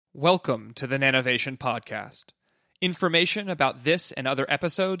Welcome to the Nanovation Podcast. Information about this and other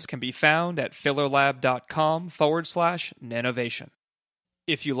episodes can be found at fillerlab.com/nanovation.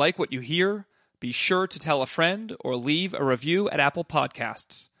 If you like what you hear, be sure to tell a friend or leave a review at Apple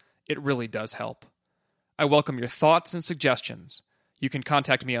Podcasts. It really does help. I welcome your thoughts and suggestions. You can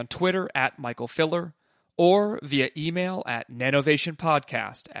contact me on Twitter at Michael Filler or via email at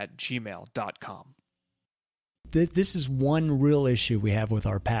nanovationpodcast@gmail.com. This is one real issue we have with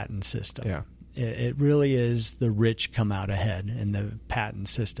our patent system. Yeah. It really is the rich come out ahead in the patent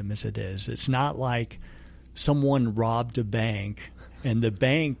system as it is. It's not like someone robbed a bank and the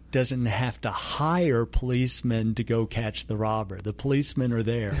bank doesn't have to hire policemen to go catch the robber. The policemen are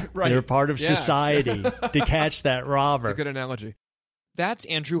there. Right. They're part of society to catch that robber. That's a good analogy. That's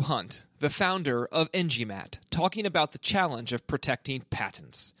Andrew Hunt, the founder of Engi-Mat, talking about the challenge of protecting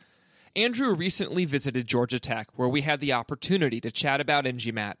patents. Andrew recently visited Georgia Tech, where we had the opportunity to chat about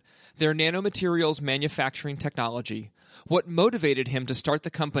Engi-Mat, their nanomaterials manufacturing technology, what motivated him to start the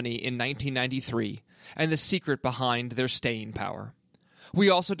company in 1993, and the secret behind their staying power. We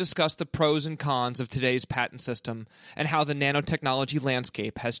also discussed the pros and cons of today's patent system and how the nanotechnology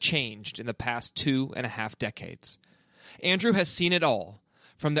landscape has changed in the past 2.5 decades. Andrew has seen it all,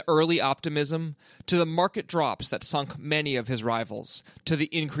 from the early optimism to the market drops that sunk many of his rivals, to the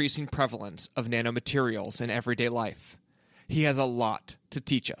increasing prevalence of nanomaterials in everyday life. He has a lot to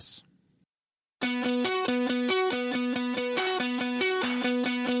teach us.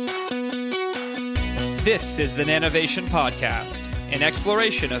 This is the Nanovation Podcast, an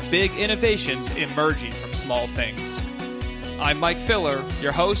exploration of big innovations emerging from small things. I'm Mike Filler,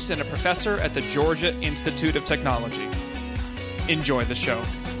 your host and a professor at the Georgia Institute of Technology. Enjoy the show.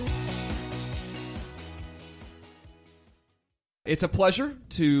 It's a pleasure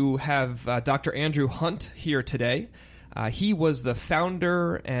to have Dr. Andrew Hunt here today. He was the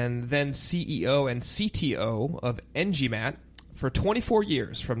founder and then CEO and CTO of Engi-Mat for 24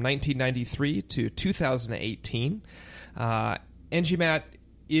 years, from 1993 to 2018. Engi-Mat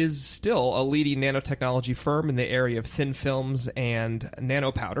is still a leading nanotechnology firm in the area of thin films and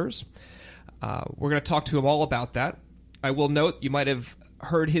nanopowders. We're going to talk to him all about that. I will note you might have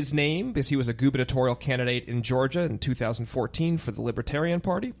heard his name because he was a gubernatorial candidate in Georgia in 2014 for the Libertarian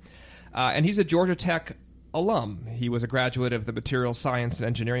Party. And he's a Georgia Tech alum. He was a graduate of the Materials Science and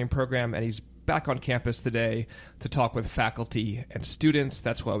Engineering program, and he's back on campus today to talk with faculty and students.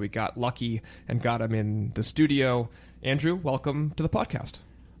 That's why we got lucky and got him in the studio. Andrew, welcome to the podcast.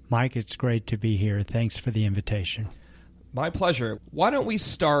 Mike, it's great to be here. Thanks for the invitation. My pleasure. Why don't we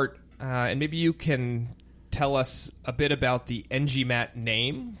start, and maybe you can tell us a bit about the Engi-Mat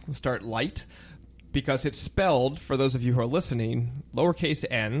name. We'll start light, because it's spelled, for those of you who are listening, lowercase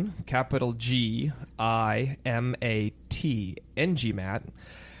n, capital G-I-M-A-T, Engi-Mat.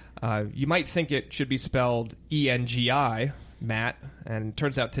 You might think it should be spelled E-N-G-I, Mat, and it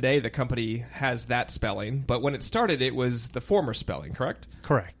turns out today the company has that spelling, but when it started it was the former spelling, correct?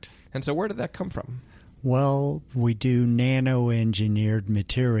 Correct. And so where did that come from? Well, we do nano-engineered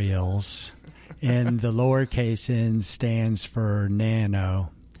materials, and the lowercase n stands for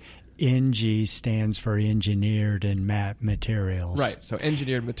nano. Engi stands for engineered and mat materials. Right, so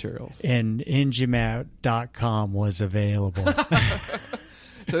engineered materials. And ngimat.com was available.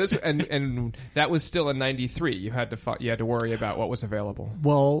 So this and that was still in '93. You had to worry about what was available.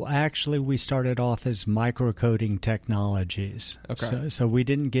 Well, actually, we started off as microcoating technologies. Okay. So we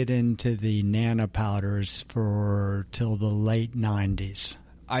didn't get into the nanopowders till the late '90s.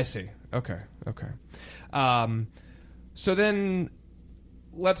 I see. Okay. So then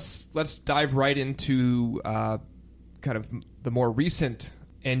let's dive right into kind of the more recent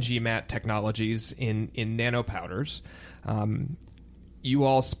Engi-Mat technologies in nanopowders. You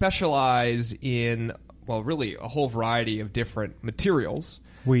all specialize in, well, really a whole variety of different materials.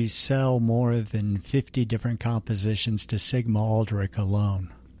 We sell more than 50 different compositions to Sigma Aldrich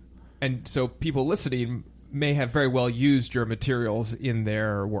alone. And so people listening may have very well used your materials in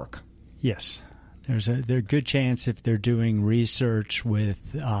their work. Yes. There's a good chance if they're doing research with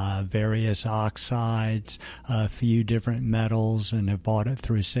various oxides, a few different metals, and have bought it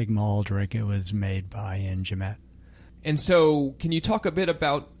through Sigma Aldrich, it was made by Engi-Mat. And so can you talk a bit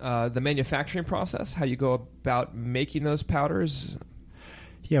about the manufacturing process, how you go about making those powders?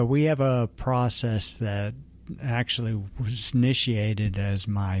 Yeah, we have a process that actually was initiated as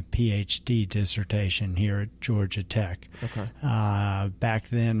my PhD dissertation here at Georgia Tech. Okay.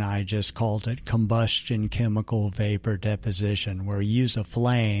 Back then, I just called it combustion chemical vapor deposition, where you use a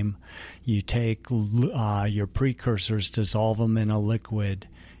flame, you take your precursors, dissolve them in a liquid,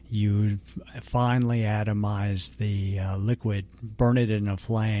 you finally atomize the liquid, burn it in a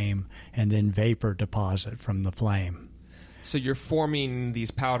flame, and then vapor deposit from the flame. So you're forming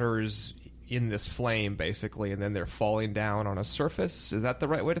these powders in this flame, basically, and then they're falling down on a surface? Is that the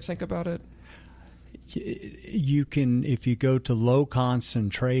right way to think about it? You can, if you go to low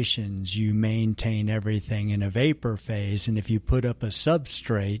concentrations, you maintain everything in a vapor phase, and if you put up a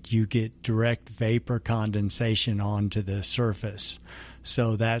substrate, you get direct vapor condensation onto the surface.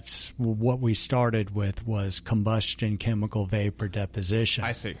 So that's what we started with, was combustion chemical vapor deposition.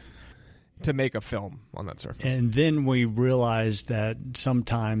 I see. To make a film on that surface. And then we realized that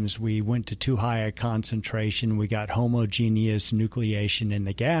sometimes we went to too high a concentration. We got homogeneous nucleation in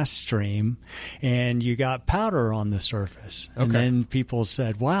the gas stream, and you got powder on the surface. Okay. And then people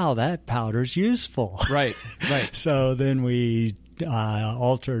said, wow, that powder's useful. Right. So then we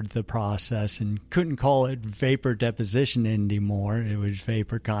altered the process and couldn't call it vapor deposition anymore. It was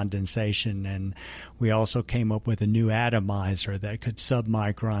vapor condensation. And we also came up with a new atomizer that could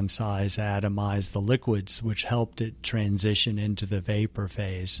submicron size atomize the liquids, which helped it transition into the vapor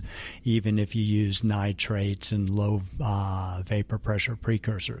phase, even if you use nitrates and low vapor pressure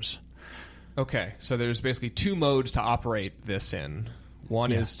precursors. Okay, so there's basically two modes to operate this in.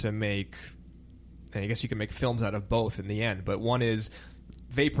 One is to make, and I guess you can make films out of both in the end, but one is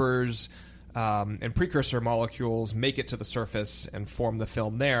vapors and precursor molecules make it to the surface and form the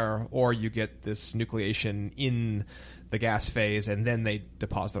film there, or you get this nucleation in the gas phase and then they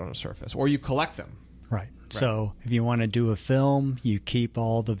deposit on a surface, or you collect them. Right. So if you want to do a film, you keep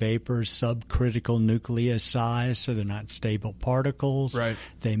all the vapors subcritical nucleus size so they're not stable particles. Right.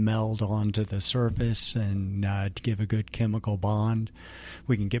 They meld onto the surface and give a good chemical bond.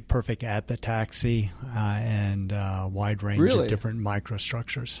 We can get perfect epitaxy and a wide range of different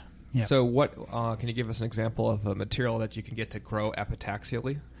microstructures. Yeah. So what can you give us an example of a material that you can get to grow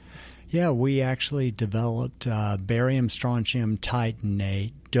epitaxially? Yeah, we actually developed barium strontium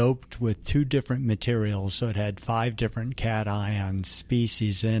titanate doped with 2 different materials, so it had 5 different cation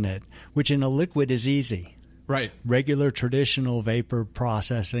species in it, which in a liquid is easy. Right. Regular traditional vapor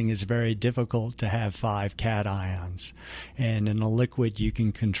processing is very difficult to have 5 cations. And in a liquid, you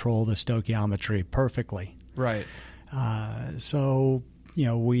can control the stoichiometry perfectly. Right. So,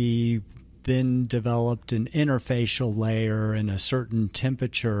 we then developed an interfacial layer in a certain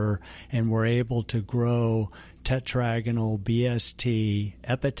temperature, and we're able to grow tetragonal BST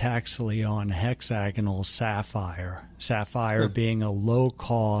epitaxially on hexagonal sapphire. Sapphire being a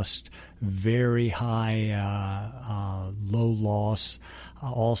low-cost, very high, low-loss,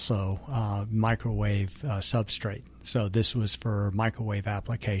 also microwave substrate. So this was for microwave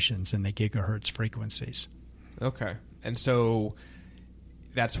applications in the gigahertz frequencies. Okay. And so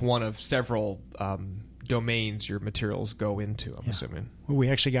that's one of several domains your materials go into, I'm assuming. We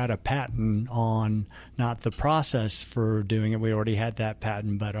actually got a patent on not the process for doing it. We already had that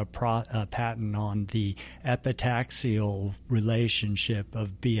patent, but a patent on the epitaxial relationship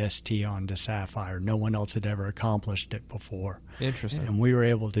of BST onto sapphire. No one else had ever accomplished it before. Interesting. And we were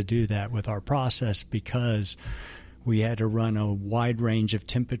able to do that with our process because we had to run a wide range of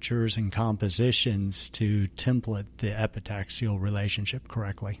temperatures and compositions to template the epitaxial relationship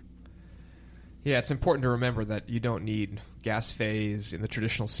correctly. Yeah, it's important to remember that you don't need gas phase in the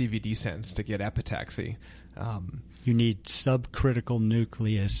traditional CVD sense to get epitaxy. You need subcritical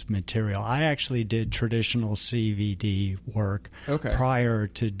nucleus material. I actually did traditional CVD work prior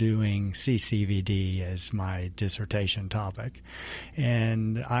to doing CCVD as my dissertation topic.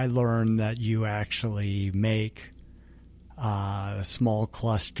 And I learned that you actually make small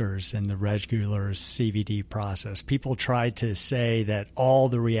clusters in the regular CVD process. People try to say that all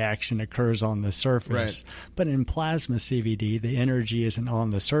the reaction occurs on the surface, but in plasma CVD, the energy isn't on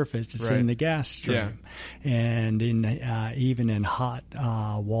the surface, it's in the gas stream. Yeah. And in even in hot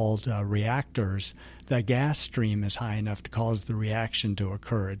walled reactors, the gas stream is high enough to cause the reaction to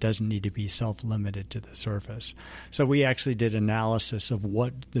occur. It doesn't need to be self-limited to the surface. So we actually did analysis of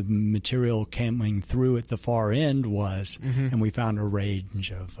what the material coming through at the far end was, and we found a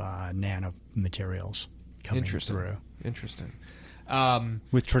range of nanomaterials coming through. Interesting.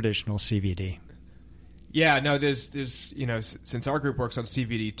 With traditional CVD. Yeah, no, there's since our group works on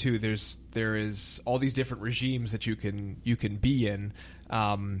CVD too, there is all these different regimes that you can be in.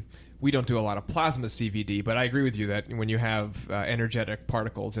 We don't do a lot of plasma CVD, but I agree with you that when you have energetic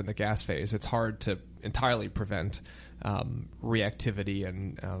particles in the gas phase, it's hard to entirely prevent reactivity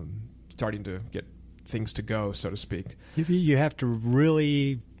and starting to get things to go, so to speak. You have to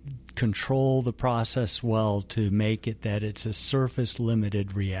really control the process well to make it that it's a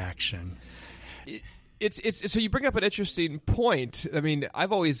surface-limited reaction. So you bring up an interesting point. I mean,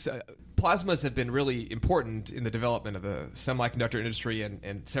 I've always plasmas have been really important in the development of the semiconductor industry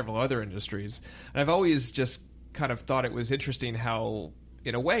and several other industries. And I've always just kind of thought it was interesting how,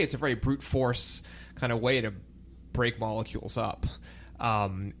 in a way, it's a very brute force kind of way to break molecules up.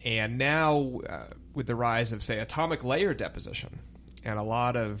 And now, with the rise of, say, atomic layer deposition and a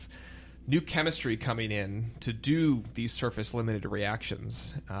lot of new chemistry coming in to do these surface-limited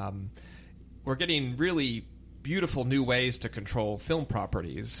reactions, we're getting really beautiful new ways to control film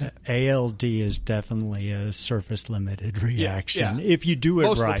properties. ALD is definitely a surface-limited reaction if you do it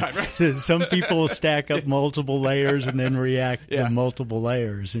Most right. Of the time, right? So some people stack up multiple layers and then react to multiple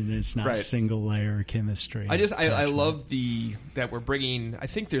layers, and it's not single-layer chemistry. I love that we're bringing. I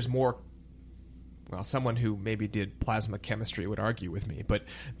think there's more. Well, someone who maybe did plasma chemistry would argue with me, but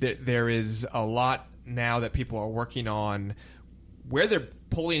there is a lot now that people are working on where they're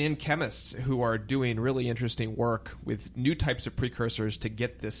pulling in chemists who are doing really interesting work with new types of precursors to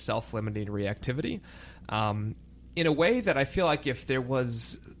get this self-limiting reactivity in a way that I feel like if there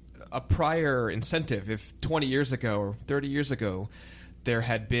was a prior incentive, if 20 years ago or 30 years ago there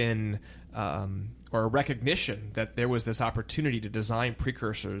had been or a recognition that there was this opportunity to design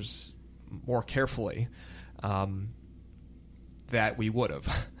precursors more carefully, that we would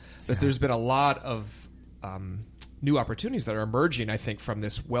have. Because there's been a lot of new opportunities that are emerging, I think, from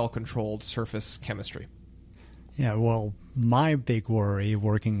this well-controlled surface chemistry. Yeah, well, my big worry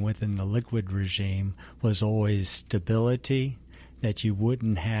working within the liquid regime was always stability, that you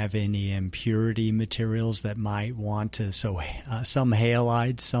wouldn't have any impurity materials that might want to. So some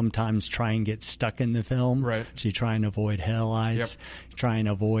halides sometimes try and get stuck in the film. Right. So you try and avoid halides. Yep. You try and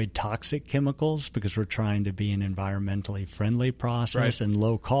avoid toxic chemicals because we're trying to be an environmentally friendly process, and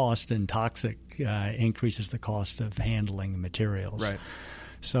low cost and toxic increases the cost of handling materials. Right.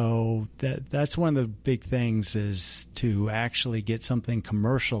 So that's one of the big things is to actually get something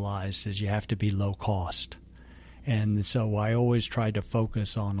commercialized is you have to be low cost. And so I always try to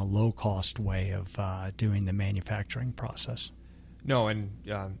focus on a low-cost way of doing the manufacturing process. No, and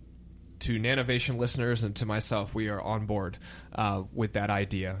to Nanovation listeners and to myself, we are on board with that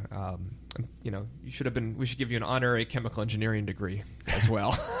idea. We should give you an honorary chemical engineering degree as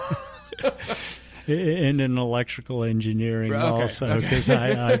well. And in electrical engineering also, because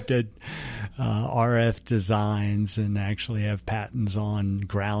I did RF designs and actually have patents on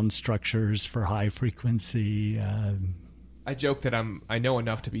ground structures for high frequency. I joke that I know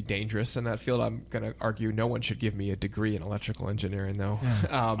enough to be dangerous in that field. I'm going to argue no one should give me a degree in electrical engineering, though.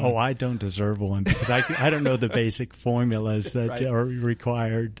 Yeah. I don't deserve one because I don't know the basic formulas that are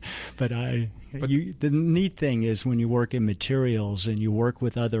required. But the neat thing is when you work in materials and you work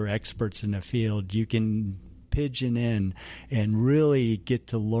with other experts in the field, you can pigeon in and really get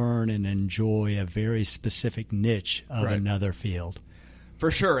to learn and enjoy a very specific niche of another field.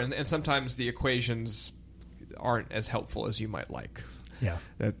 For sure, and sometimes the equations aren't as helpful as you might like. Yeah.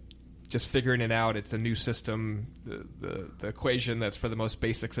 Just figuring it out, it's a new system. The equation that's for the most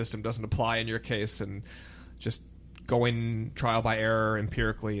basic system doesn't apply in your case, and just going trial by error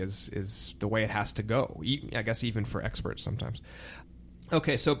empirically is the way it has to go, I guess even for experts sometimes.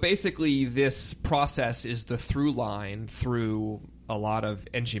 Okay, so basically this process is the through line through a lot of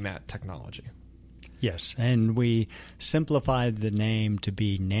Engi-Mat technology. Yes, and we simplified the name to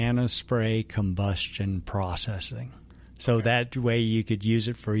be nanospray combustion processing. So that way you could use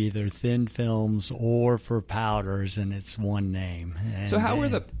it for either thin films or for powders, and it's one name. So how are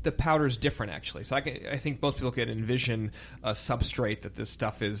the powders different, actually? So I think most people can envision a substrate that this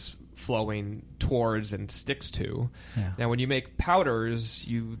stuff is flowing towards and sticks to. Yeah. Now, when you make powders,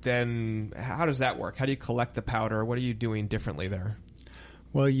 how does that work? How do you collect the powder? What are you doing differently there?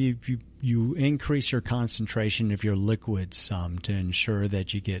 Well, you increase your concentration of your liquid some to ensure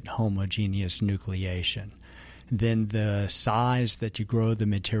that you get homogeneous nucleation. Then the size that you grow the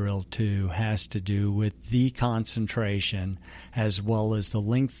material to has to do with the concentration as well as the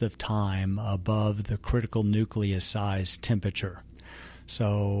length of time above the critical nucleus size temperature.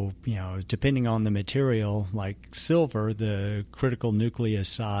 So, depending on the material, like silver, the critical nucleus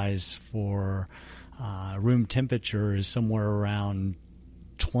size for room temperature is somewhere around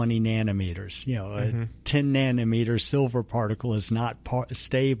 20 nanometers. A 10 nanometer silver particle is not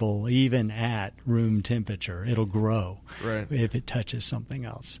stable even at room temperature. It'll grow if it touches something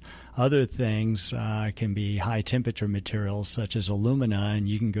else. Other things can be high temperature materials such as alumina, and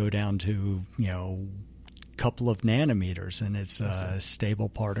you can go down to couple of nanometers, and it's a stable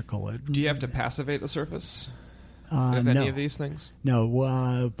particle. Do you have to passivate the surface of no. any of these things?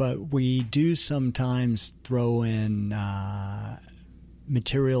 No, but we do sometimes throw in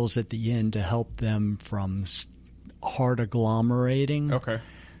materials at the end to help them from hard agglomerating. Okay.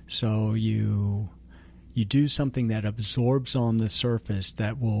 So you do something that absorbs on the surface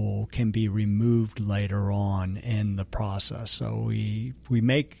that can be removed later on in the process. So we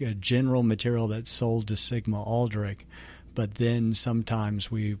make a general material that's sold to Sigma Aldrich, but then sometimes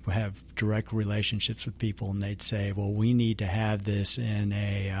we have direct relationships with people, and they'd say, well, we need to have this in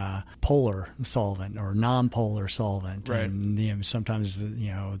a polar solvent or non-polar solvent. Right. And sometimes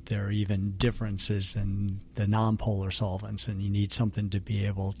there are even differences in the non-polar solvents, and you need something to be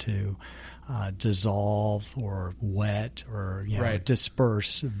able to dissolve or wet or right.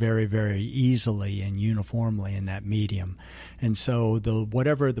 disperse very, very easily and uniformly in that medium. And so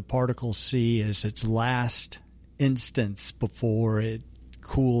whatever the particles see is its last instance before it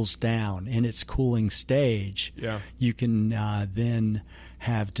cools down. In its cooling stage, you can then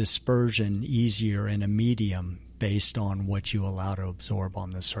have dispersion easier in a medium based on what you allow to absorb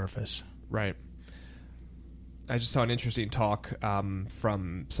on the surface. Right. I just saw an interesting talk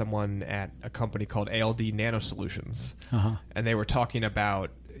from someone at a company called ALD Nanosolutions, and they were talking about,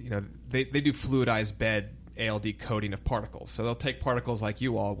 they do fluidized bed ALD coating of particles. So they'll take particles like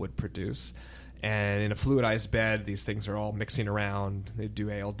you all would produce, and in a fluidized bed, these things are all mixing around. They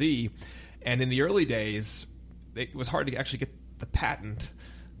do ALD. And in the early days, it was hard to actually get the patent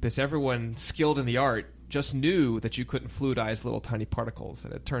because everyone skilled in the art just knew that you couldn't fluidize little tiny particles.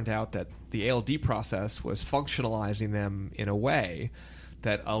 And it turned out that the ALD process was functionalizing them in a way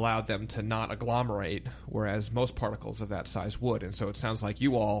that allowed them to not agglomerate, whereas most particles of that size would. And so it sounds like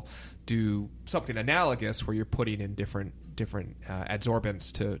you all do something analogous where you're putting in different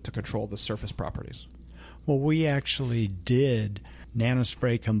adsorbents to control the surface properties. Well, we actually did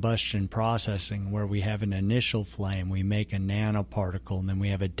nanospray combustion processing where we have an initial flame, we make a nanoparticle, and then we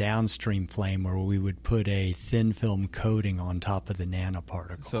have a downstream flame where we would put a thin film coating on top of the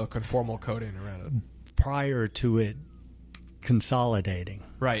nanoparticle. So a conformal coating around it. Prior to it consolidating.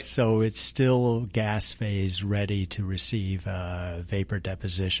 Right. So it's still gas phase ready to receive a vapor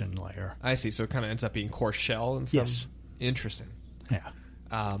deposition layer. I see. So it kind of ends up being coarse shell and stuff? Yes. Interesting. Yeah.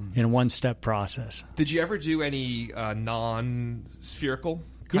 In a one-step process. Did you ever do any non-spherical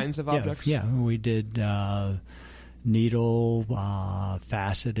kinds of objects? Yeah, we did needle,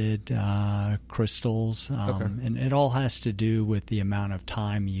 faceted crystals, and it all has to do with the amount of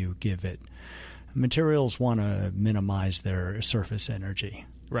time you give it. Materials want to minimize their surface energy.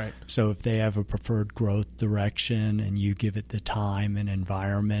 Right. So if they have a preferred growth direction and you give it the time and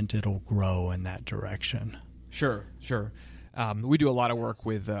environment, it'll grow in that direction. Sure. We do a lot of work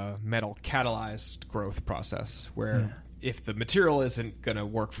with metal catalyzed growth process where if the material isn't going to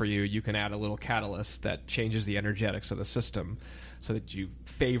work for you, you can add a little catalyst that changes the energetics of the system so that you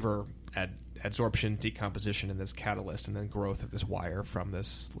favor adsorption, decomposition in this catalyst, and then growth of this wire from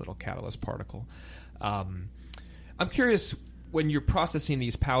this little catalyst particle. I'm curious, when you're processing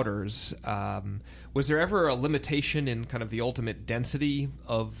these powders, was there ever a limitation in kind of the ultimate density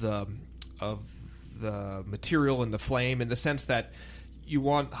of the material in the flame, in the sense that you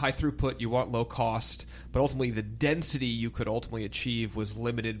want high throughput, you want low cost, but ultimately the density you could ultimately achieve was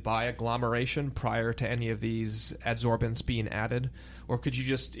limited by agglomeration prior to any of these adsorbents being added? Or could you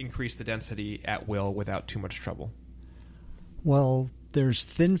just increase the density at will without too much trouble? Well, there's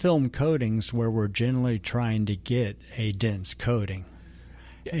thin film coatings where we're generally trying to get a dense coating.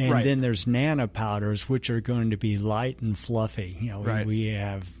 And then there's nanopowders, which are going to be light and fluffy. We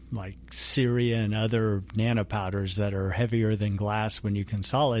have like ceria and other nanopowders that are heavier than glass when you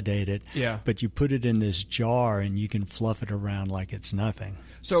consolidate it. Yeah. But you put it in this jar and you can fluff it around like it's nothing.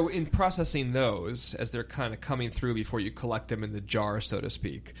 So in processing those, as they're kind of coming through before you collect them in the jar, so to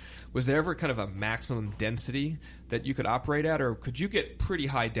speak, was there ever kind of a maximum density that you could operate at? Or could you get pretty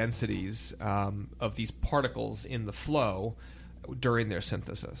high densities of these particles in the flow during their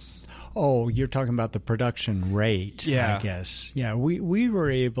synthesis? Oh, you're talking about the production rate, I guess. Yeah, we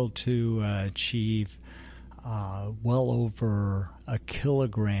were able to achieve well over a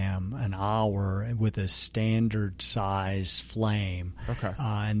kilogram an hour with a standard size flame. Okay.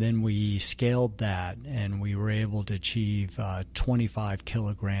 And then we scaled that, and we were able to achieve 25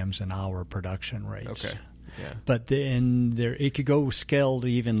 kilograms an hour production rates. Okay. Yeah. But then it could go scaled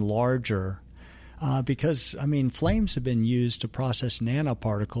even larger. Because, flames have been used to process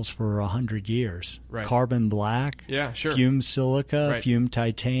nanoparticles for 100 years. Right. Carbon black, fumed silica, fumed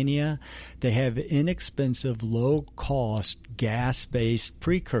titania. They have inexpensive, low-cost, gas-based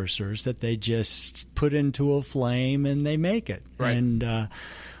precursors that they just put into a flame and they make it. Right. And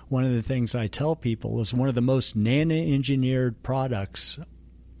one of the things I tell people is one of the most nano-engineered products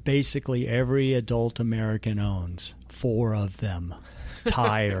basically every adult American owns, 4 of them.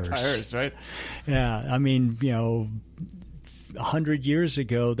 Tires. Tires, right? Yeah. I mean, 100 years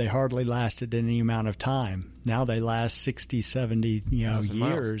ago, they hardly lasted any amount of time. Now they last 60, 70 years,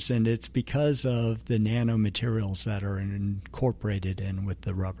 miles. And it's because of the nanomaterials that are incorporated in with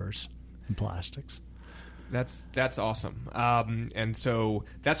the rubbers and plastics. That's awesome. And so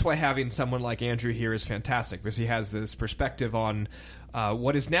that's why having someone like Andrew here is fantastic, because he has this perspective on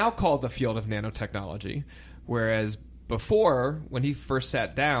what is now called the field of nanotechnology, whereas before, when he first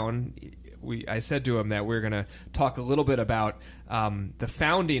sat down, I said to him that we were going to talk a little bit about the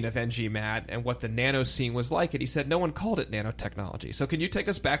founding of Engi-Mat and what the nano scene was like, and he said no one called it nanotechnology. So can you take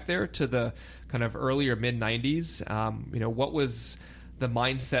us back there to the kind of earlier mid-90s? What was the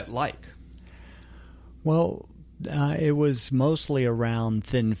mindset like? Well, it was mostly around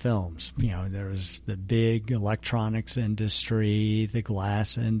thin films. There was the big electronics industry, the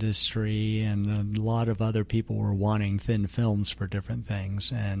glass industry, and a lot of other people were wanting thin films for different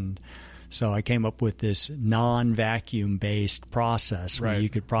things. And so I came up with this non-vacuum based process where you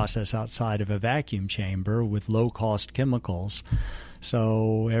could process outside of a vacuum chamber with low-cost chemicals.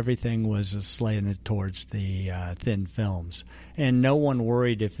 So everything was slanted towards the thin films. And no one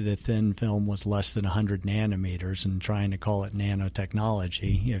worried if the thin film was less than 100 nanometers and trying to call it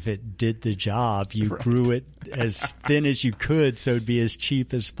nanotechnology. If it did the job, you grew it as thin as you could so it would be as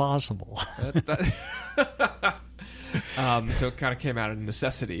cheap as possible. So it kind of came out of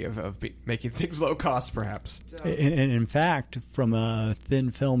necessity of making things low cost, perhaps. And in fact, from a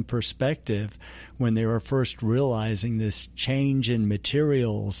thin film perspective, when they were first realizing this change in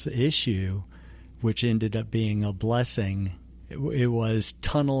materials issue, which ended up being a blessing, it was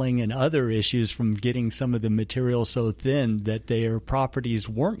tunneling and other issues from getting some of the material so thin that their properties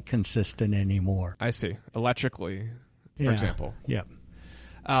weren't consistent anymore. I see. Electrically, for example. Yeah.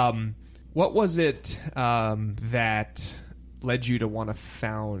 What was it that led you to want to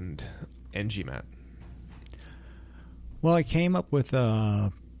found Engi-Mat? Well, I came up with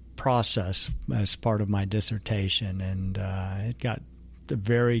a process as part of my dissertation, and it got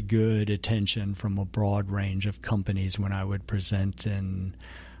very good attention from a broad range of companies when I would present, and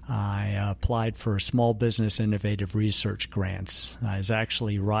I applied for small business innovative research grants. I was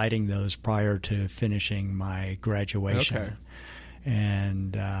actually writing those prior to finishing my graduation. Okay.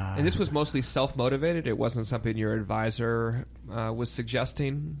 And this was mostly self-motivated? It wasn't something your advisor was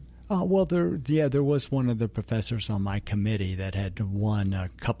suggesting? Well, there was one of the professors on my committee that had won a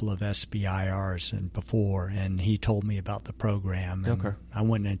couple of SBIRs before, and he told me about the program. And okay. I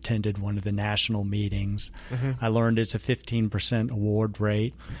went and attended one of the national meetings. Mm-hmm. I learned it's a 15% award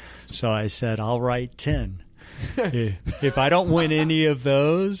rate, so I said, I'll write 10. If I don't win any of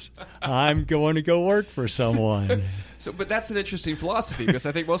those, I'm going to go work for someone. But that's an interesting philosophy, because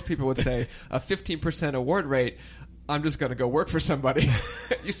I think most people would say a 15% award rate, I'm just going to go work for somebody.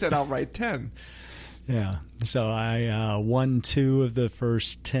 You said I'll write 10. Yeah. So I won 2 of the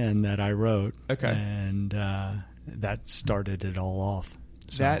first 10 that I wrote. Okay. And that started it all off.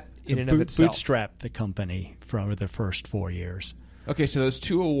 So that in and of itself. Bootstrapped the company for the first 4 years. Okay, so those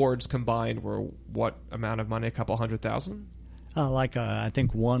 2 awards combined were what amount of money? A couple $100,000? I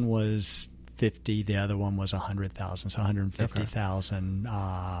think one was 50, the other one was 100,000, so 150,000.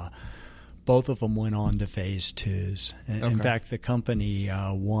 Okay. Both of them went on to phase 2s. In fact, the company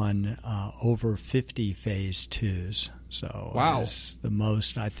won over 50 phase 2s. So wow. It was the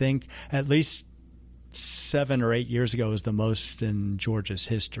most, I think, at least 7 or 8 years ago was the most in Georgia's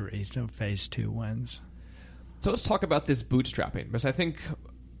history, phase 2 wins. So let's talk about this bootstrapping, because I think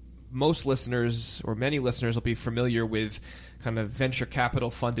most listeners, or many listeners, will be familiar with kind of venture capital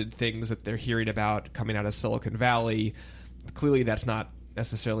funded things that they're hearing about coming out of Silicon Valley. Clearly that's not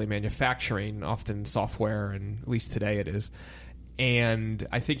necessarily manufacturing, often software, and at least today it is. And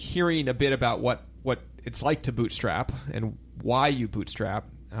I think hearing a bit about what it's like to bootstrap and why you bootstrap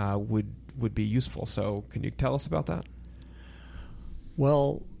would be useful. So can you tell us about that?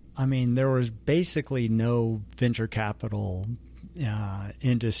 Well, I mean, there was basically no venture capital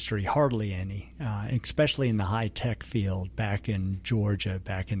industry, hardly any, especially in the high-tech field back in Georgia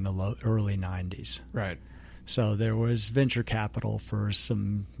back in the early 90s. Right. So there was venture capital for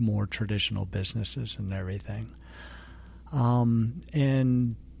some more traditional businesses and everything.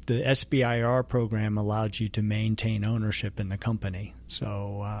 And the SBIR program allowed you to maintain ownership in the company.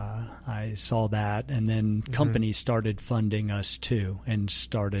 So I saw that, and then companies started funding us too and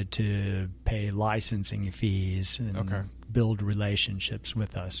started to pay licensing fees and build relationships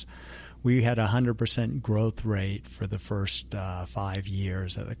with us. We had a 100% growth rate for the first 5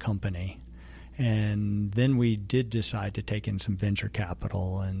 years of the company. And then we did decide to take in some venture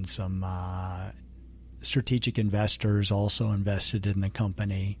capital, and some strategic investors also invested in the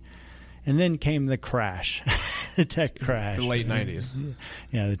company. And then came the crash, the tech crash. The late 90s.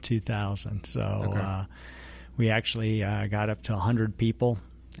 Yeah, the 2000s. So we actually got up to 100 people,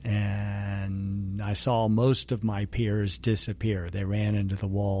 and I saw most of my peers disappear. They ran into the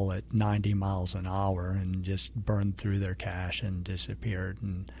wall at 90 miles an hour and just burned through their cash and disappeared.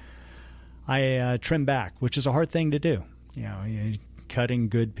 And I trimmed back, which is a hard thing to do. Cutting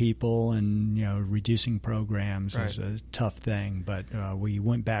good people and reducing programs is a tough thing. But we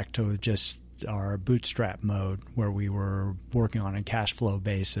went back to just our bootstrap mode, where we were working on a cash flow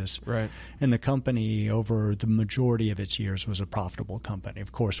basis. Right. And the company, over the majority of its years, was a profitable company.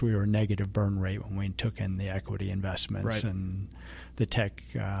 Of course, we were a negative burn rate when we took in the equity investments and the tech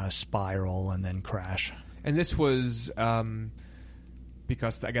spiral and then crash. And this was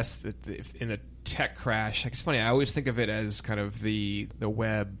because I guess in the tech crash, it's funny, I always think of it as kind of the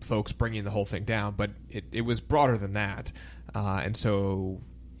web folks bringing the whole thing down, but it was broader than that. And so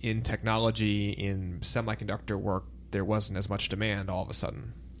in technology, in semiconductor work, there wasn't as much demand all of a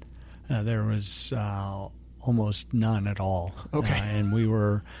sudden. There was almost none at all. Okay. And we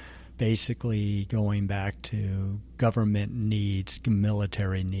were basically going back to government needs,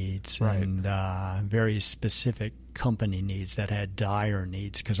 military needs, and very specific company needs that had dire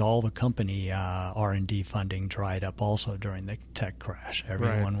needs, because all the company R&D funding dried up also during the tech crash.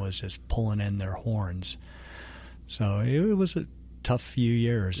 Everyone was just pulling in their horns. So it was a tough few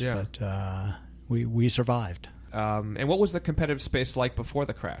years, but we survived. And what was the competitive space like before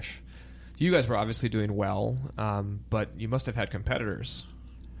the crash? You guys were obviously doing well, but you must have had competitors.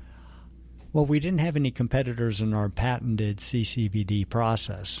 Well, we didn't have any competitors in our patented CCVD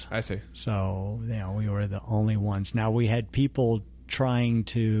process. I see. So, we were the only ones. Now, we had people trying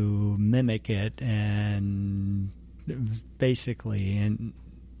to mimic it and basically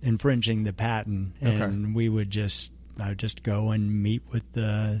infringing the patent, and we would I would just go and meet with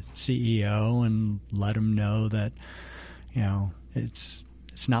the CEO and let him know that,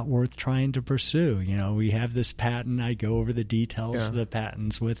 it's not worth trying to pursue. We have this patent. I go over the details of the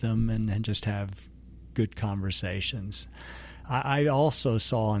patents with them and just have good conversations. I also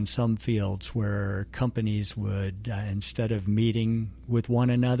saw in some fields where companies would, instead of meeting with one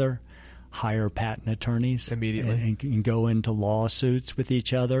another, hire patent attorneys immediately and go into lawsuits with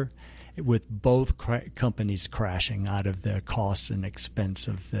each other, with both companies crashing out of the costs and expense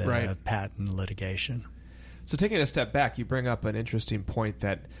of the patent litigation. So taking a step back, you bring up an interesting point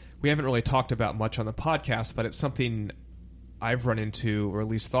that we haven't really talked about much on the podcast, but it's something I've run into, or at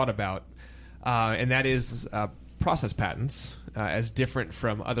least thought about, and that is process patents, as different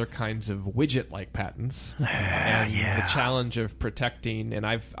from other kinds of widget-like patents, and the challenge of protecting. And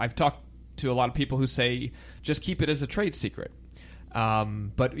I've talked to a lot of people who say just keep it as a trade secret.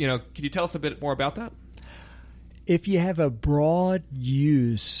 But can you tell us a bit more about that? If you have a broad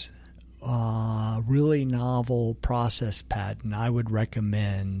use, really novel process patent, I would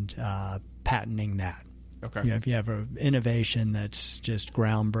recommend patenting that. Okay. If you have an innovation that's just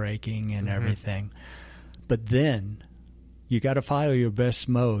groundbreaking and everything, but then you got to file your best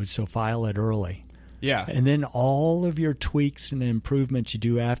mode, so file it early. Yeah. And then all of your tweaks and improvements you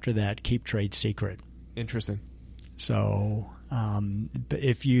do after that, keep trade secret. Interesting. So, but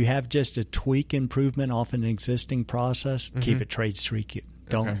if you have just a tweak improvement off an existing process, keep it trade secret.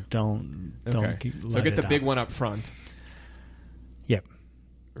 Don't So get the big one up front. Yep.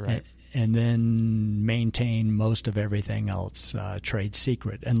 Right. And then maintain most of everything else trade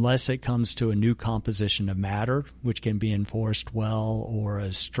secret, unless it comes to a new composition of matter, which can be enforced well, or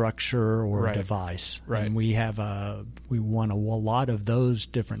a structure or a device. Right. And we won a lot of those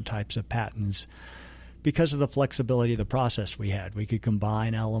different types of patents because of the flexibility of the process we had. We could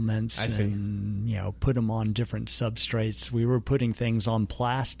combine elements and put them on different substrates. We were putting things on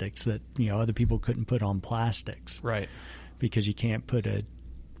plastics that other people couldn't put on plastics. Right. Because you can't put a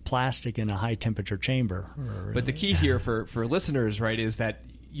plastic in a high temperature chamber. But the key here for listeners, right, is that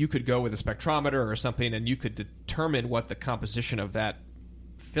you could go with a spectrometer or something and you could determine what the composition of that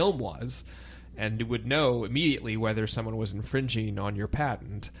film was, and you would know immediately whether someone was infringing on your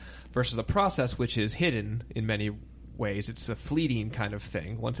patent, versus the process, which is hidden in many ways. It's a fleeting kind of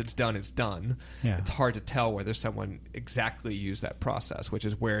thing. Once it's done, it's done. Yeah. It's hard to tell whether someone exactly used that process, which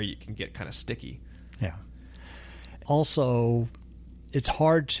is where you can get kind of sticky. Yeah. Also, it's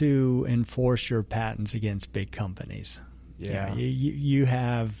hard to enforce your patents against big companies. Yeah. You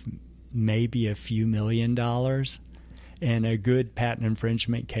have maybe a few $1 million, and a good patent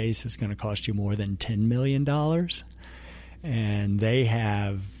infringement case is going to cost you more than $10 million. And they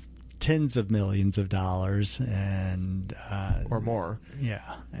have tens of millions of dollars and or more.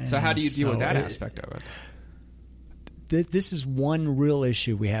 Yeah. So how do you deal with that aspect of it? This is one real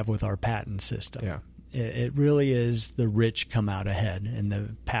issue we have with our patent system. Yeah. It really is the rich come out ahead in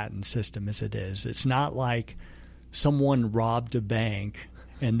the patent system as it is. It's not like someone robbed a bank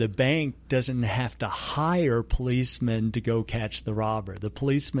and the bank doesn't have to hire policemen to go catch the robber. The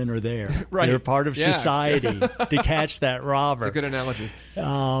policemen are there. Right. They're part of society to catch that robber. It's a good analogy.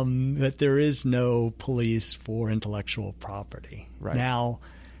 But there is no police for intellectual property. Right. Now,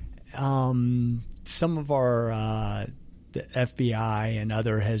 some of our the FBI and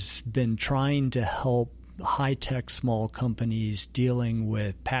other has been trying to help high-tech small companies dealing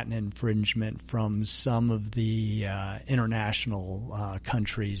with patent infringement from some of the international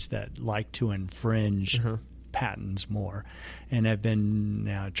countries that like to infringe patents more, and have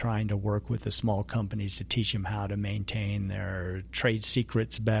been trying to work with the small companies to teach them how to maintain their trade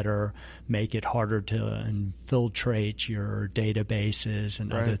secrets better, make it harder to infiltrate your databases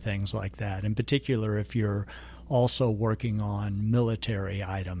and other things like that. In particular, if you're also working on military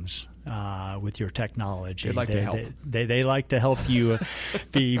items with your technology. They'd like to help. They like to help you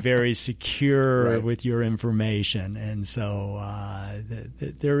be very secure with your information. And so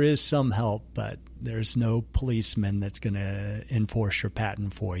there is some help, but there's no policeman that's going to enforce your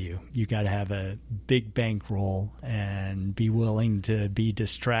patent for you. You got to have a big bankroll and be willing to be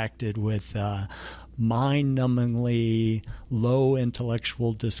distracted with mind-numbingly low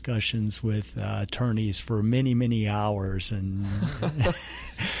intellectual discussions with attorneys for many, many hours. And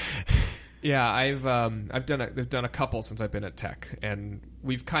yeah, I've done a couple since I've been at Tech, and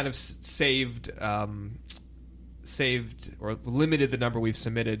we've kind of saved or limited the number we've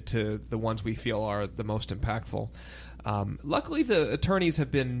submitted to the ones we feel are the most impactful. Luckily, the attorneys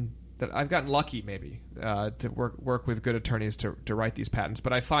have been. That I've gotten lucky, maybe, to work with good attorneys to write these patents,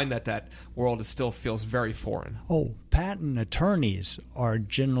 but I find that world still feels very foreign. Oh, patent attorneys are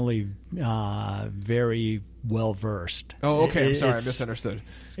generally very well versed. Oh, okay. I'm sorry, I misunderstood.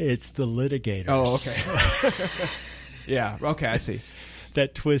 It's the litigators. Oh, okay. Yeah. Okay, I see.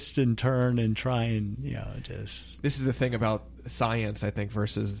 That twist and turn and try and just. This is the thing about science, I think,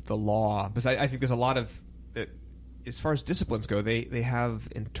 versus the law, because I think there's a lot of. As far as disciplines go, they have,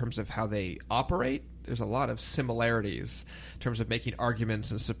 in terms of how they operate, there's a lot of similarities in terms of making arguments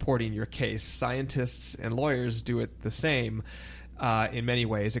and supporting your case. Scientists and lawyers do it the same in many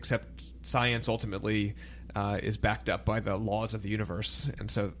ways, except science ultimately is backed up by the laws of the universe, and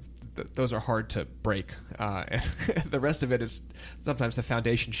so those are hard to break. And the rest of it is sometimes the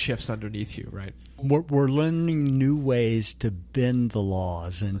foundation shifts underneath you, right? We're learning new ways to bend the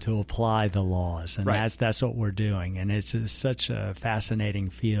laws and to apply the laws, and that's what we're doing. And it's such a fascinating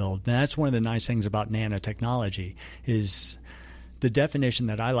field. And that's one of the nice things about nanotechnology is the definition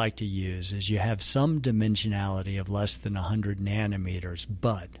that I like to use is you have some dimensionality of less than 100 nanometers,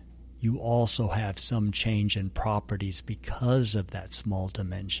 but you also have some change in properties because of that small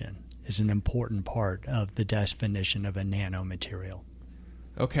dimension is an important part of the definition of a nanomaterial.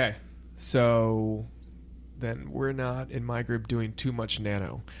 Okay. So then we're not, in my group, doing too much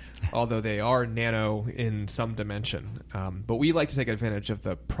nano, although they are nano in some dimension. But we like to take advantage of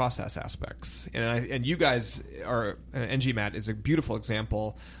the process aspects. And you guys are, Engi-Mat is a beautiful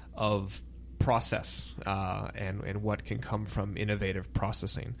example of process and what can come from innovative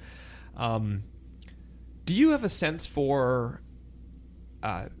processing. Do you have a sense for,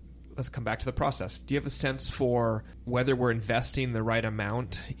 let's come back to the process. Do you have a sense for whether we're investing the right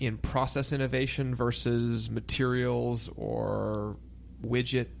amount in process innovation versus materials or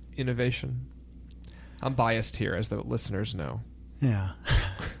widget innovation? I'm biased here, as the listeners know. Yeah.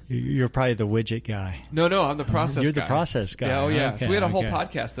 You're probably the widget guy. No, I'm the process guy. You're the process guy. Yeah, yeah. Okay, so we had a whole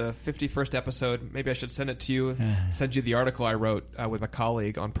podcast, the 51st episode. Maybe I should send it to you, send you the article I wrote with a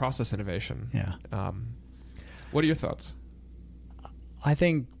colleague on process innovation. Yeah. What are your thoughts? I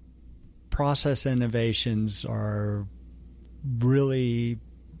think process innovations are really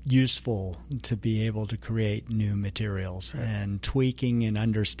useful to be able to create new materials, and tweaking and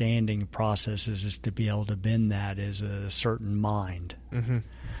understanding processes is to be able to bend that as a certain mind.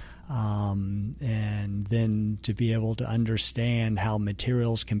 And then to be able to understand how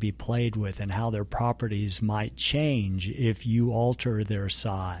materials can be played with and how their properties might change if you alter their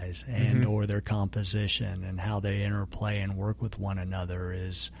size and or their composition, and how they interplay and work with one another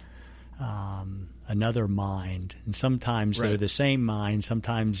is another mind. And sometimes they're the same mind.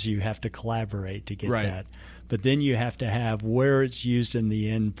 Sometimes you have to collaborate to get that. But then you have to have where it's used in the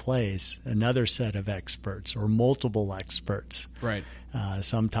end place, another set of experts or multiple experts. Right.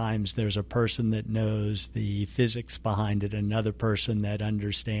 Sometimes there's a person that knows the physics behind it, another person that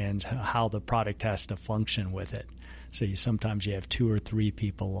understands how the product has to function with it. So sometimes you have 2 or 3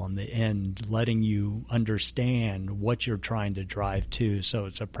 people on the end letting you understand what you're trying to drive to, so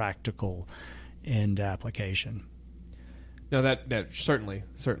it's a practical end application. No, that certainly.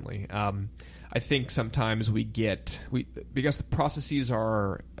 I think sometimes because the processes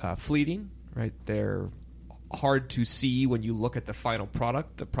are fleeting, right? They're hard to see when you look at the final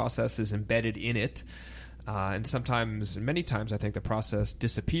product. The process is embedded in it. And many times, I think the process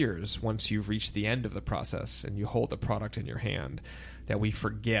disappears once you've reached the end of the process and you hold the product in your hand, that we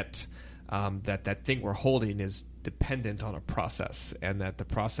forget that thing we're holding is dependent on a process, and that the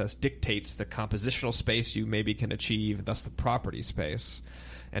process dictates the compositional space you maybe can achieve, thus the property space.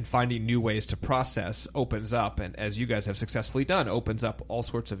 And finding new ways to process opens up, and as you guys have successfully done, opens up all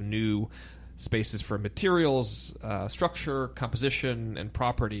sorts of new spaces for materials, structure, composition, and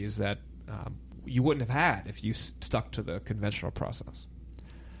properties that you wouldn't have had if you stuck to the conventional process.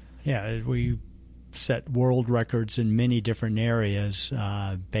 Yeah, we set world records in many different areas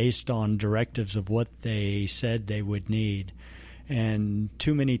based on directives of what they said they would need. And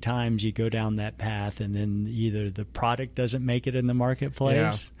too many times you go down that path and then either the product doesn't make it in the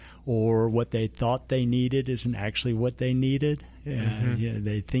marketplace or what they thought they needed isn't actually what they needed.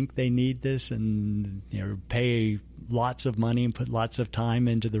 They think they need this and pay lots of money and put lots of time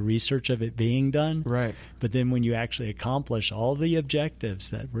into the research of it being done. Right. But then when you actually accomplish all the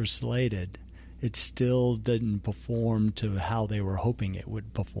objectives that were slated, it still didn't perform to how they were hoping it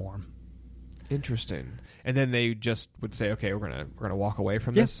would perform. Interesting. And then they just would say, "Okay, we're gonna walk away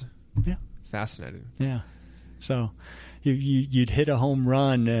from this." Yeah. Fascinating. Yeah. So you'd hit a home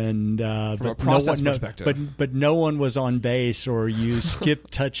run, and from a process perspective, but no one was on base, or you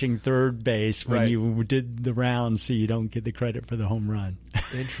skipped touching third base when you did the round, so you don't get the credit for the home run.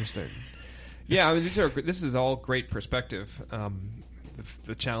 Interesting. Yeah, I mean, this is all great perspective.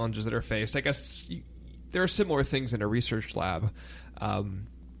 The challenges that are faced. I guess there are similar things in a research lab.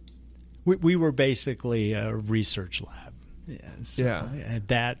 We were basically a research lab.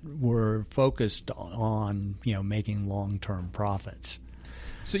 That were focused on making long-term profits.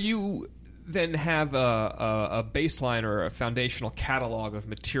 So you then have a baseline or a foundational catalog of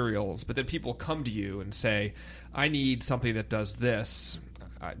materials, but then people come to you and say, "I need something that does this."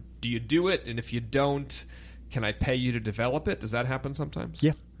 Do you do it? And if you don't, can I pay you to develop it? Does that happen sometimes?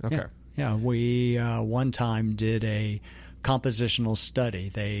 Yeah. Okay. Yeah. We one time did a compositional study.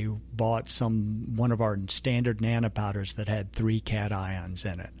 They bought one of our standard nanopowders that had 3 cations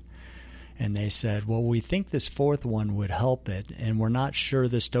in it. And they said, well, we think this 4th one would help it, and we're not sure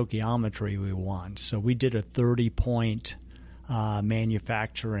the stoichiometry we want. So we did a 30-point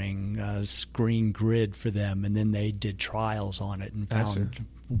manufacturing screen grid for them, and then they did trials on it and found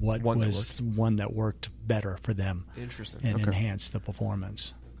one that worked better for them. Interesting. And enhanced the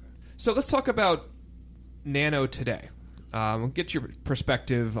performance. So let's talk about nano today. Get your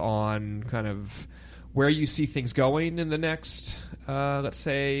perspective on kind of where you see things going in the next, let's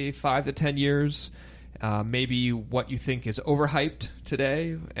say, 5 to 10 years. Maybe what you think is overhyped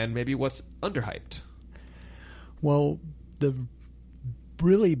today, and maybe what's underhyped. Well, the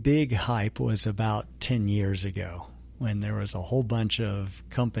really big hype was about 10 years ago, when there was a whole bunch of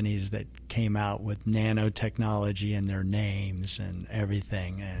companies that came out with nanotechnology in their names and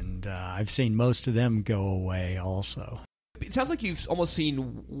everything. And I've seen most of them go away also. It sounds like you've almost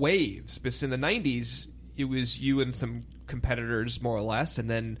seen waves, because in the 90s, it was you and some competitors, more or less, and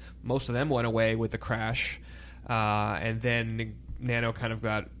then most of them went away with the crash. And then nano kind of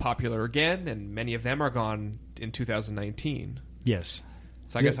got popular again, and many of them are gone in 2019. Yes.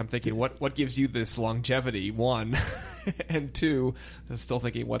 So I guess I'm thinking, what gives you this longevity, 1, and 2, I'm still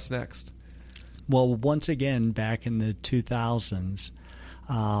thinking, what's next? Well, once again, back in the 2000s,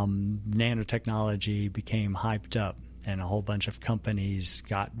 nanotechnology became hyped up, and a whole bunch of companies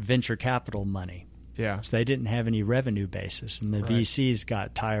got venture capital money. Yeah. So they didn't have any revenue basis, and the VCs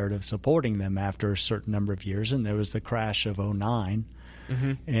got tired of supporting them after a certain number of years, and there was the crash of 2009,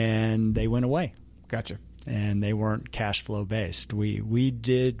 and they went away. Gotcha. And they weren't cash flow based. We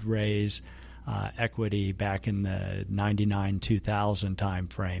did raise equity back in the 99-2000 time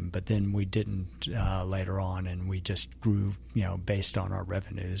frame, but then we didn't later on, and we just grew based on our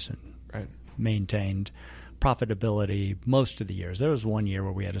revenues and maintained profitability most of the years. There was one year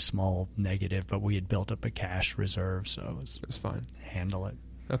where we had a small negative, but we had built up a cash reserve, so it was fine. Handle it.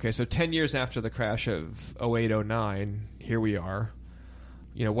 Okay, so 10 years after the crash of 08-09, here we are.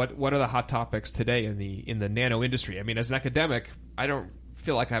 what are the hot topics today in the nano industry? I mean, as an academic, I don't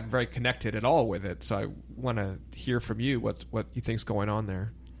feel like I'm very connected at all with it, so I want to hear from you what you think's going on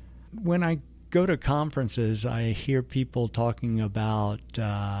there. When I go to conferences, I hear people talking about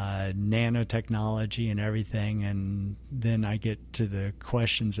nanotechnology and everything, and then I get to the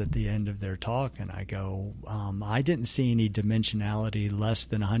questions at the end of their talk, and I go, I didn't see any dimensionality less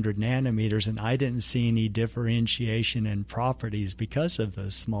than 100 nanometers, and I didn't see any differentiation in properties because of the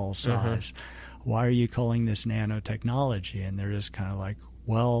small size. Why are you calling this nanotechnology? And they're just kind of like,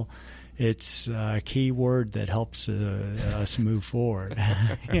 well, it's a key word that helps us move forward,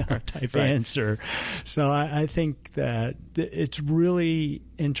 type answer. So I think that it's really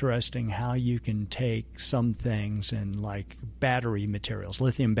interesting how you can take some things and like battery materials,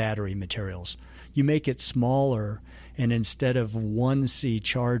 lithium battery materials. You make it smaller, and instead of 1C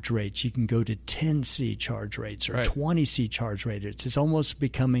charge rates, you can go to 10C charge rates or 20C charge rates. It's almost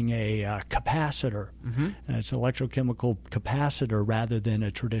becoming a capacitor. It's an electrochemical capacitor rather than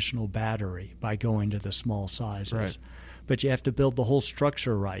a traditional battery by going to the small sizes. Right. But you have to build the whole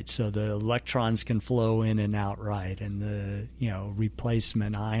structure right so the electrons can flow in and out right, and the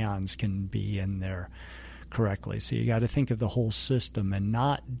replacement ions can be in there correctly. So you got to think of the whole system and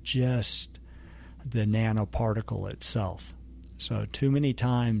not just the nanoparticle itself. So too many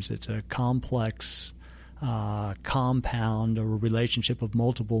times it's a complex compound or relationship of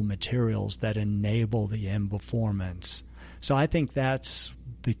multiple materials that enable the end performance. So I think that's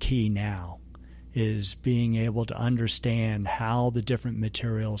the key now, is being able to understand how the different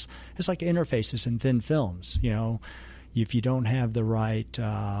materials, it's like interfaces in thin films, if you don't have the right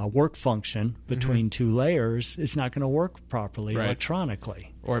work function between two layers, it's not going to work properly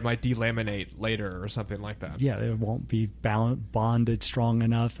electronically. Or it might delaminate later or something like that. Yeah, it won't be bonded strong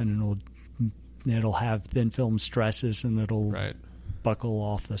enough, and it'll have thin film stresses, and it'll buckle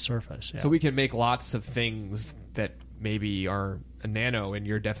off the surface. Yeah. So we can make lots of things that maybe are a nano in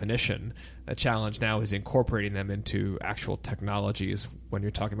your definition. A challenge now is incorporating them into actual technologies when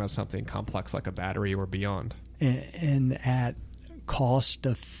you're talking about something complex like a battery or beyond. And at cost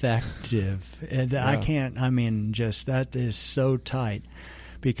effective. That is so tight,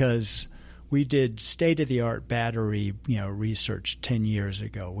 because we did state-of-the-art battery research 10 years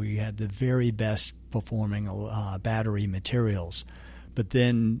ago. We had the very best performing battery materials. But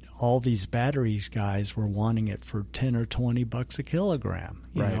then all these batteries guys were wanting it for $10 or $20 a kilogram,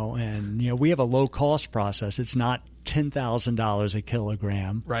 you know, and we have a low cost process. It's not $10,000 a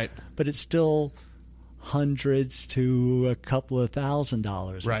kilogram, but it's still hundreds to a couple of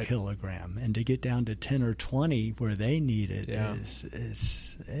 $1,000s a kilogram, and to get down to 10 or 20 where they need it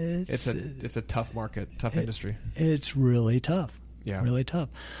it's a tough market, tough industry. It's really tough. Yeah, really tough.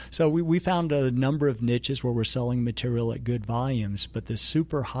 So we found a number of niches where we're selling material at good volumes, but the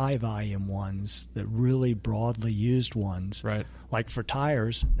super high volume ones, the really broadly used ones, like for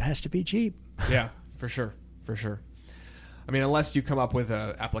tires, it has to be cheap. Yeah, for sure. I mean, unless you come up with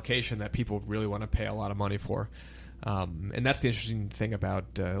an application that people really want to pay a lot of money for. And that's the interesting thing about,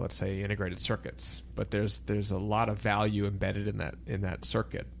 let's say, integrated circuits. But there's a lot of value embedded in that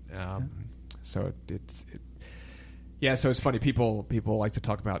circuit. So so it's funny. People like to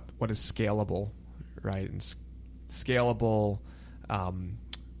talk about what is scalable, right? And scalable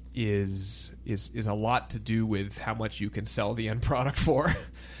is a lot to do with how much you can sell the end product for,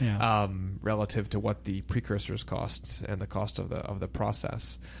 relative to what the precursors cost and the cost of the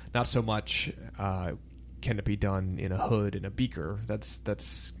process. Not so much can it be done in a hood, in a beaker.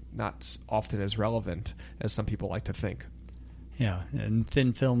 That's not often as relevant as some people like to think. Yeah, and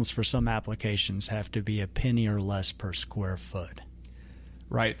thin films for some applications have to be a penny or less per square foot.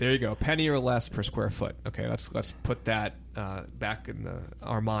 Right, there you go. Penny or less per square foot. Okay, let's put that back in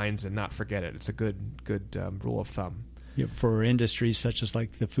our minds and not forget it. It's a good rule of thumb. Yeah, for industries such as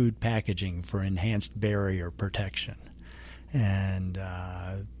like the food packaging for enhanced barrier protection. And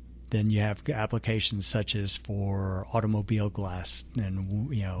then you have applications such as for automobile glass and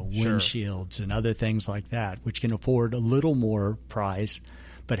windshields and other things like that, which can afford a little more price,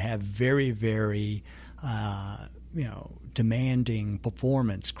 but have very, very demanding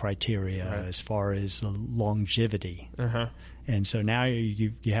performance criteria as far as the longevity. And so now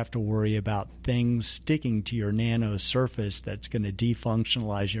you have to worry about things sticking to your nano surface that's going to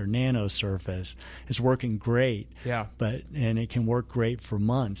defunctionalize your nano surface. It's working great, and it can work great for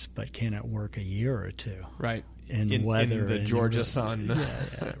months, but can it work a year or two? Right. In weather, in the Georgia sun,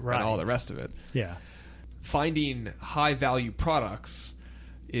 and all the rest of it. Yeah. Finding high-value products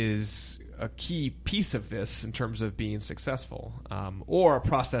is a key piece of this in terms of being successful, or a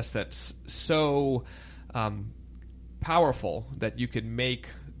process that's so powerful that you could make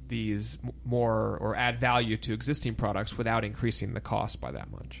these more or add value to existing products without increasing the cost by that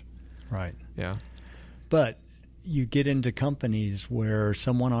much. Right. Yeah. But you get into companies where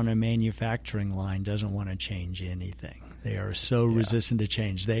someone on a manufacturing line doesn't want to change anything. They are so resistant to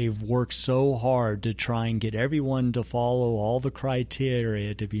change. They've worked so hard to try and get everyone to follow all the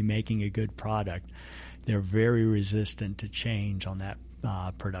criteria to be making a good product. They're very resistant to change on that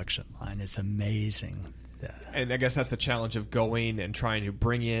production line. It's amazing. And I guess that's the challenge of going and trying to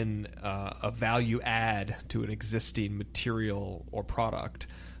bring in a value add to an existing material or product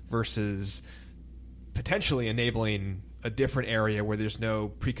versus potentially enabling a different area where there's no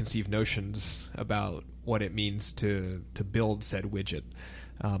preconceived notions about what it means to build said widget.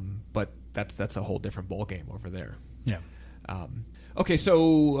 But that's a whole different ballgame over there. Yeah. Okay,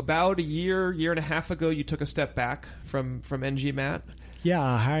 so about a year and a half ago, you took a step back from Engi-Mat. Yeah,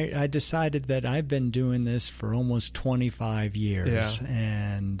 I decided that I've been doing this for almost 25 years,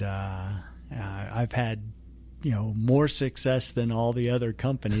 and I've had more success than all the other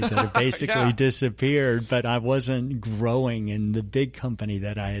companies that have basically disappeared, but I wasn't growing in the big company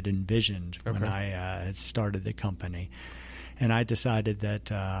that I had envisioned when I had started the company. And I decided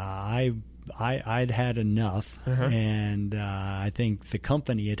that I'd had enough, and I think the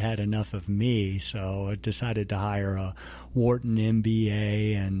company had had enough of me, so I decided to hire a Wharton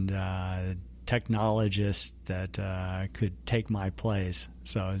MBA and technologist that could take my place.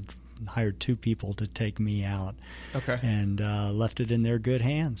 So hired 2 people to take me out, and left it in their good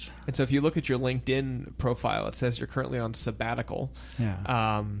hands. And so if you look at your LinkedIn profile, it says you're currently on sabbatical.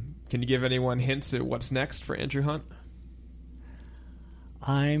 Yeah. Can you give anyone hints at what's next for Andrew Hunt?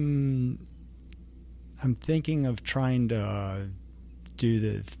 I'm thinking of trying to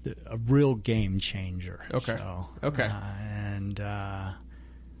do a real game changer. Okay. So, okay. And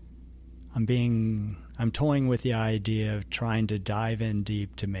I'm toying with the idea of trying to dive in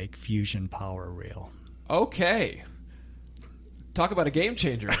deep to make fusion power real. Okay. Talk about a game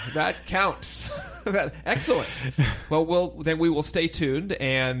changer. That counts. Excellent. Well, then we will stay tuned,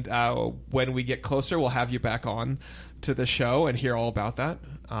 and when we get closer, we'll have you back on to the show and hear all about that.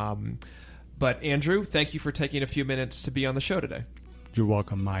 But Andrew, thank you for taking a few minutes to be on the show today. You're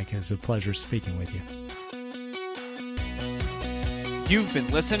welcome, Mike. It's a pleasure speaking with you. You've been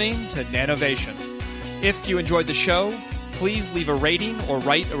listening to Nanovation. If you enjoyed the show, please leave a rating or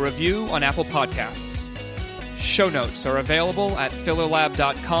write a review on Apple Podcasts. Show notes are available at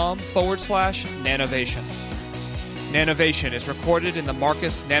fillerlab.com/nanovation. Nanovation is recorded in the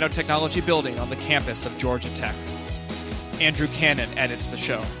Marcus Nanotechnology building on the campus of Georgia Tech. Andrew Cannon edits the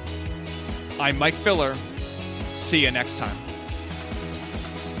show. I'm Mike Filler. See you next time.